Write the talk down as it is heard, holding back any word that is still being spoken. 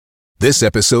This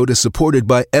episode is supported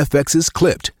by FX's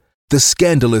Clipped, the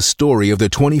scandalous story of the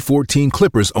 2014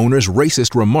 Clippers owner's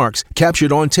racist remarks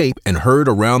captured on tape and heard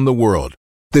around the world.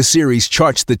 The series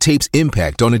charts the tape's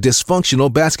impact on a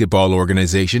dysfunctional basketball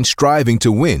organization striving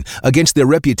to win against their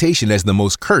reputation as the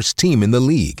most cursed team in the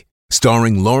league.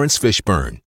 Starring Lawrence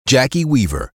Fishburne, Jackie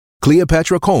Weaver,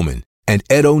 Cleopatra Coleman, and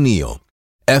Ed O'Neill.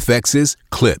 FX's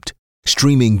Clipped,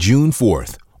 streaming June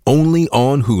 4th, only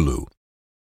on Hulu.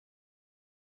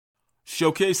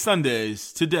 Showcase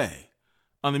Sundays today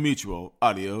on the Mutual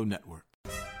Audio Network.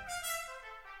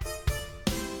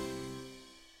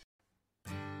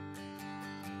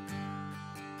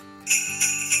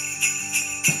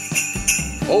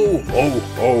 Ho, ho,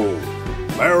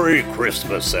 ho! Merry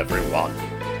Christmas, everyone!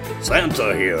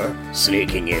 Santa here,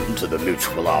 sneaking into the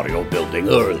Mutual Audio building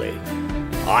early.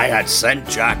 I had sent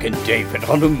Jack and David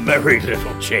on a merry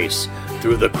little chase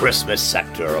through the Christmas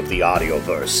sector of the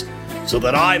Audioverse, so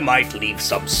that I might leave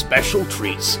some special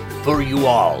treats for you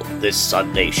all this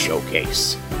Sunday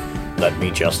showcase. Let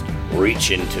me just reach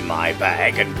into my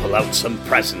bag and pull out some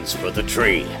presents for the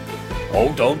tree.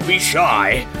 Oh, don't be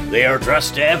shy. They are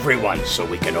addressed to everyone so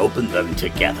we can open them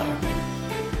together.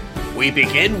 We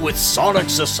begin with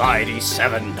Sonic Society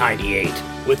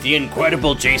 798 with the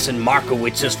incredible Jason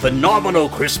Markowitz's phenomenal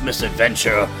Christmas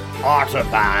adventure,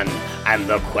 Artaban and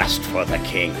the Quest for the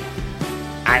King.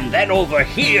 And then over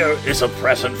here is a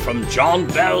present from John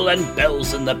Bell and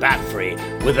Bells in the Battery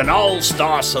with an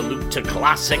all-star salute to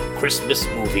classic Christmas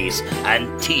movies and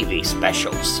TV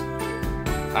specials.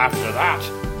 After that,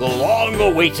 the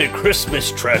long-awaited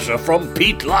Christmas treasure from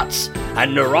Pete Lutz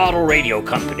and Nerado Radio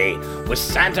Company with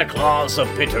Santa Claus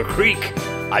of Bitter Creek,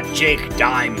 a Jake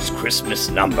Dimes Christmas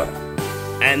number.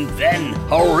 And then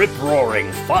a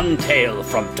rip-roaring fun tale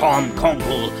from Tom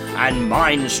Kunkel and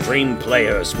Mindstream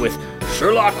Players with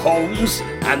Sherlock Holmes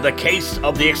and the Case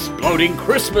of the Exploding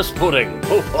Christmas Pudding.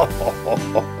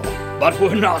 But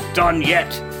we're not done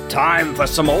yet. Time for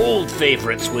some old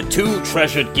favorites with two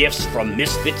treasured gifts from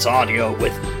Misfits Audio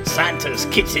with Santa's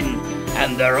Kitten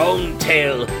and their own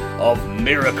tale of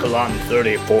Miracle on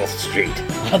 34th Street.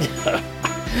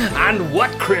 And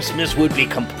what Christmas would be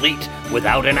complete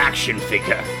without an action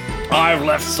figure? I've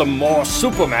left some more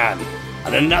Superman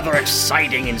and another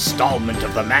exciting installment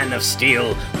of the Man of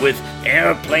Steel with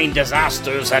airplane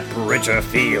disasters at Bridger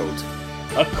Field.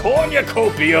 A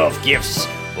cornucopia of gifts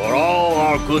for all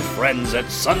our good friends at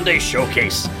Sunday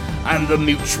Showcase and the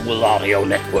Mutual Audio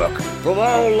Network from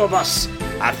all of us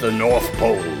at the North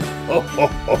Pole. Ho, ho,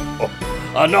 ho,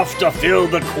 ho. Enough to fill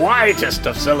the quietest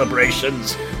of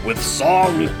celebrations with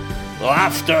song,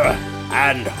 laughter,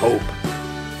 and hope.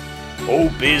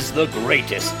 Hope is the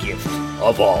greatest gift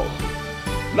of all.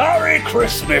 Merry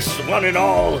Christmas, one and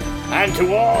all, and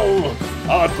to all,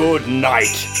 a good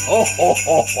night. Ho, ho,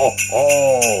 ho, ho,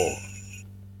 ho.